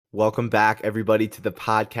Welcome back, everybody, to the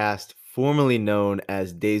podcast formerly known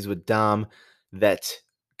as Days with Dom, that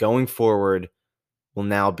going forward will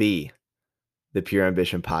now be the Pure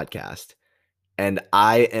Ambition podcast. And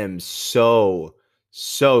I am so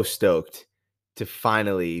stoked to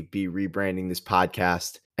finally be rebranding this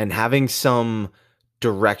podcast and having some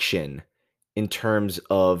direction in terms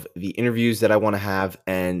of the interviews that I want to have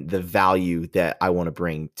and the value that I want to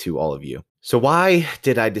bring to all of you. So why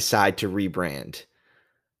did I decide to rebrand?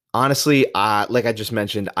 Honestly, like I just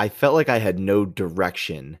mentioned, I felt like I had no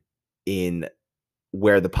direction in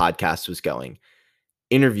where the podcast was going.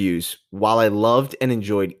 Interviews, while I loved and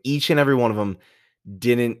enjoyed each and every one of them,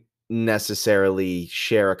 didn't necessarily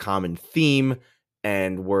share a common theme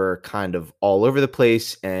and were kind of all over the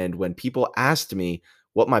place. And when people asked me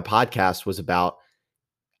what my podcast was about,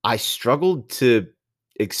 I struggled to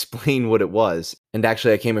explain what it was. And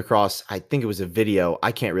actually, I came across, I think it was a video,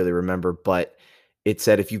 I can't really remember, but it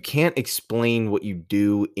said if you can't explain what you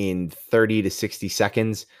do in 30 to 60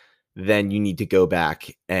 seconds, then you need to go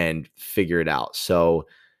back and figure it out. So,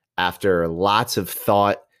 after lots of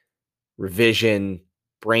thought, revision,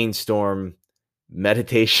 brainstorm,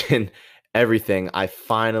 meditation, everything, I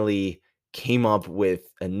finally came up with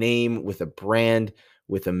a name, with a brand,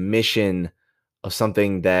 with a mission of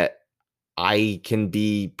something that I can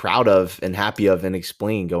be proud of and happy of and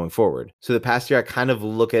explain going forward. So the past year, I kind of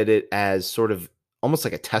look at it as sort of almost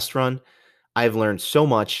like a test run. I've learned so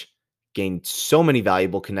much, gained so many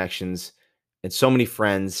valuable connections and so many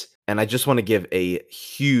friends. And I just want to give a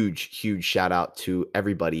huge shout out to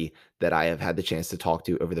everybody that I have had the chance to talk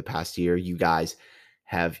to over the past year. You guys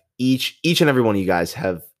have each and every one of you guys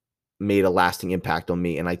have made a lasting impact on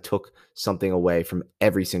me, and I took something away from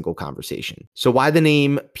every single conversation. So why the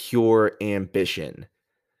name Pure Ambition?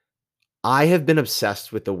 I have been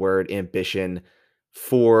obsessed with the word ambition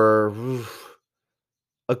for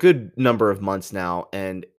a good number of months now,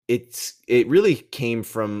 and it really came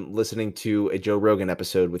from listening to a Joe Rogan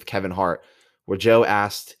episode with Kevin Hart, where Joe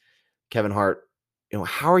asked Kevin Hart,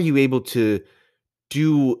 how are you able to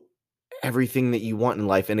do everything that you want in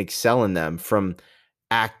life and excel in them, from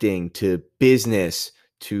acting to business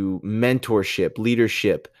to mentorship,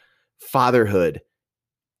 leadership, fatherhood?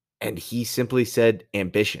 And he simply said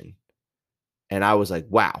ambition. And I was like,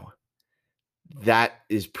 wow, that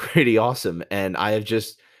is pretty awesome. And I have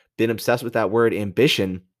just been obsessed with that word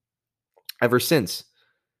ambition ever since.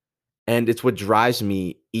 And it's what drives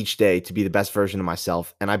me each day to be the best version of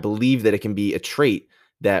myself. And I believe that it can be a trait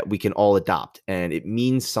that we can all adopt. And it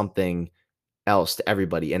means something else to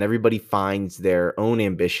everybody. And everybody finds their own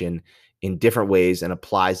ambition in different ways and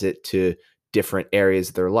applies it to different areas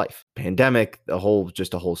of their life. Pandemic,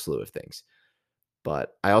 just a whole slew of things.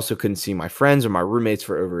 But I also couldn't see my friends or my roommates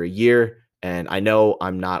for over a year. And I know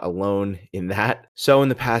I'm not alone in that. So in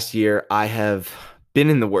the past year, I have been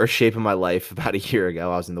in the worst shape of my life. About a year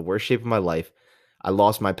ago, I was in the worst shape of my life. I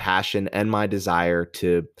lost my passion and my desire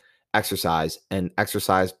to exercise, and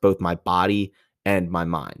exercise both my body and my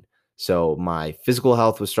mind. So my physical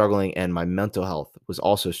health was struggling and my mental health was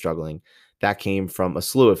also struggling. That came from a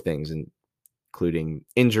slew of things, including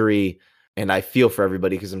injury. And I feel for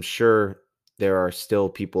everybody because I'm sure there are still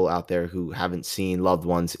people out there who haven't seen loved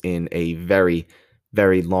ones in a very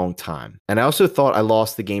long time. And I also thought I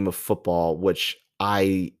lost the game of football, which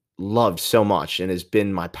I loved so much and has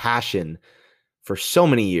been my passion for so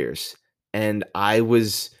many years. And I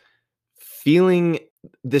was feeling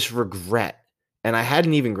this regret, and I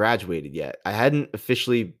hadn't even graduated yet. I hadn't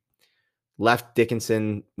officially left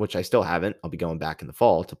Dickinson, which I still haven't. I'll be going back in the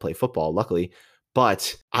fall to play football, luckily.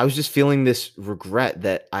 But I was just feeling this regret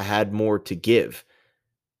that I had more to give.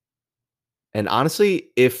 And honestly,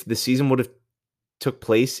 if the season would have took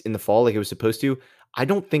place in the fall like it was supposed to, I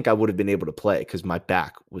don't think I would have been able to play because my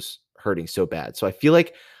back was hurting so bad. So I feel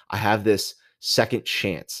like I have this second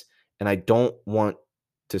chance and I don't want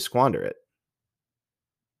to squander it.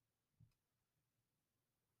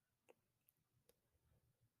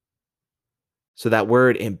 So that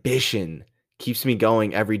word ambition keeps me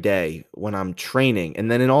going every day when I'm training,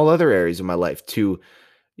 and then in all other areas of my life to,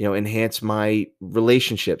 enhance my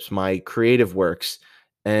relationships, my creative works,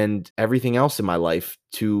 and everything else in my life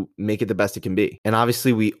to make it the best it can be. And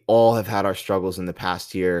obviously, we all have had our struggles in the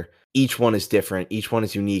past year. Each one is different, each one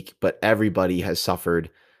is unique, but everybody has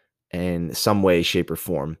suffered in some way, shape, or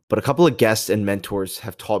form. But a couple of guests and mentors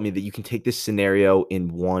have taught me that you can take this scenario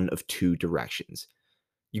in one of two directions.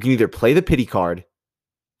 You can either play the pity card,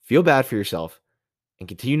 feel bad for yourself, and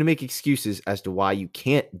continue to make excuses as to why you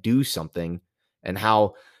can't do something and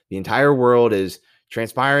how the entire world is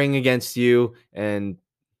transpiring against you. And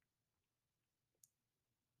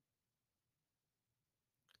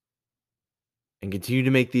and continue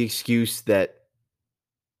to make the excuse that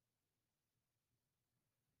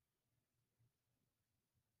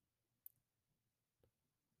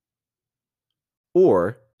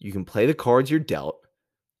or you can play the cards you're dealt.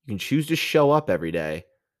 You can choose to show up every day.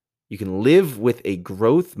 You can live with a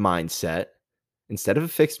growth mindset instead of a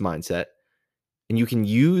fixed mindset. And you can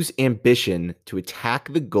use ambition to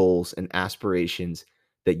attack the goals and aspirations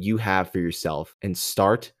that you have for yourself and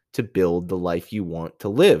start to build the life you want to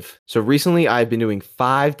live. So recently, I've been doing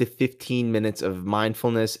 5 to 15 minutes of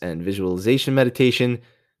mindfulness and visualization meditation,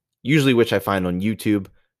 usually which I find on YouTube.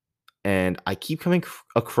 And I keep coming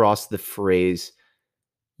across the phrase,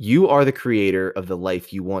 you are the creator of the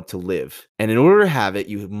life you want to live. And in order to have it,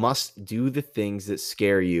 you must do the things that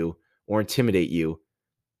scare you or intimidate you,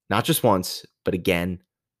 not just once, but again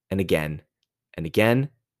and again and again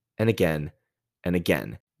and again and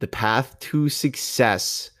again. The path to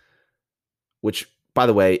success, which, by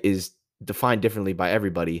the way, is defined differently by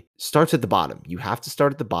everybody, starts at the bottom. You have to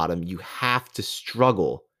start at the bottom. You have to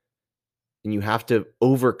struggle and you have to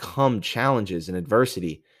overcome challenges and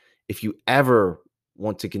adversity if you ever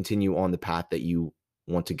want to continue on the path that you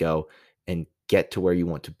want to go and get to where you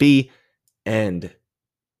want to be and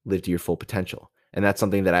live to your full potential. And that's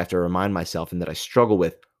something that I have to remind myself and that I struggle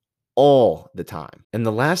with all the time. And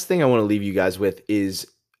the last thing I want to leave you guys with is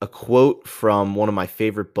a quote from one of my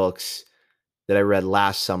favorite books that I read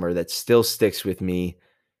last summer that still sticks with me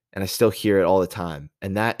and I still hear it all the time.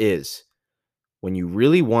 And that is, when you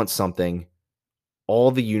really want something,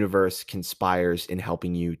 all the universe conspires in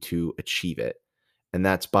helping you to achieve it. And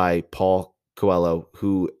that's by Paul Coelho,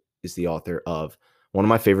 who is the author of one of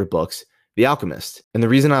my favorite books, The Alchemist. And the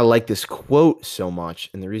reason I like this quote so much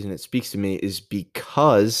and the reason it speaks to me is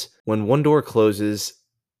because when one door closes,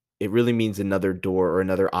 it really means another door or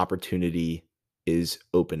another opportunity is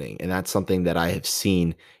opening. And that's something that I have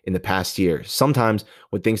seen in the past year. Sometimes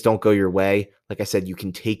when things don't go your way, like I said, you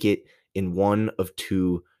can take it in one of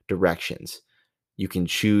two directions. You can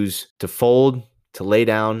choose to fold, to lay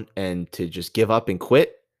down, and to just give up and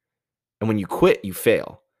quit. And when you quit, you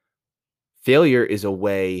fail. Failure is a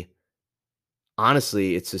way,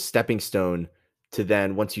 honestly, it's a stepping stone to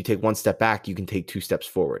then, once you take one step back, you can take two steps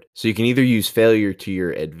forward. So you can either use failure to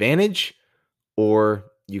your advantage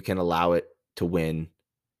or you can allow it to win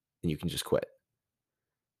and you can just quit.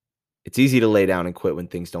 It's easy to lay down and quit when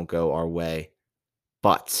things don't go our way.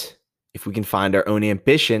 But if we can find our own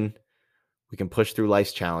ambition, we can push through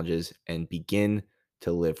life's challenges and begin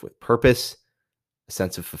to live with purpose, a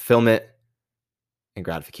sense of fulfillment, and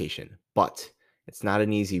gratification. But it's not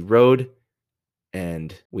an easy road,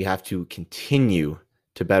 and we have to continue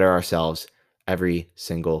to better ourselves every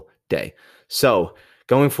single day. So,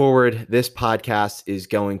 going forward, this podcast is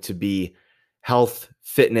going to be health,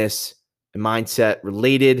 fitness, and mindset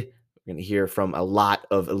related. We're going to hear from a lot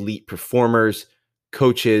of elite performers,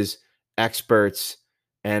 coaches, experts,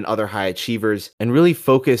 and other high achievers, and really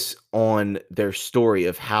focus on their story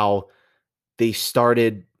of how they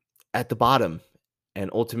started at the bottom.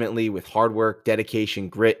 And ultimately, with hard work, dedication,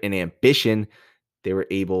 grit, and ambition, they were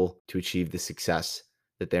able to achieve the success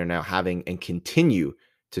that they're now having and continue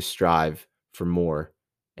to strive for more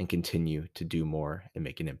and continue to do more and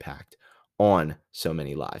make an impact on so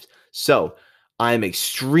many lives. So I'm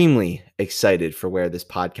extremely excited for where this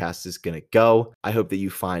podcast is going to go. I hope that you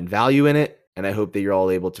find value in it, and I hope that you're all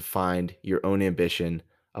able to find your own ambition,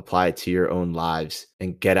 apply it to your own lives,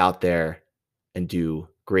 and get out there and do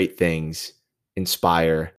great things,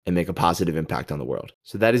 inspire, and make a positive impact on the world.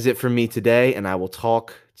 So that is it for me today, and I will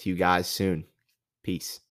talk to you guys soon. Peace.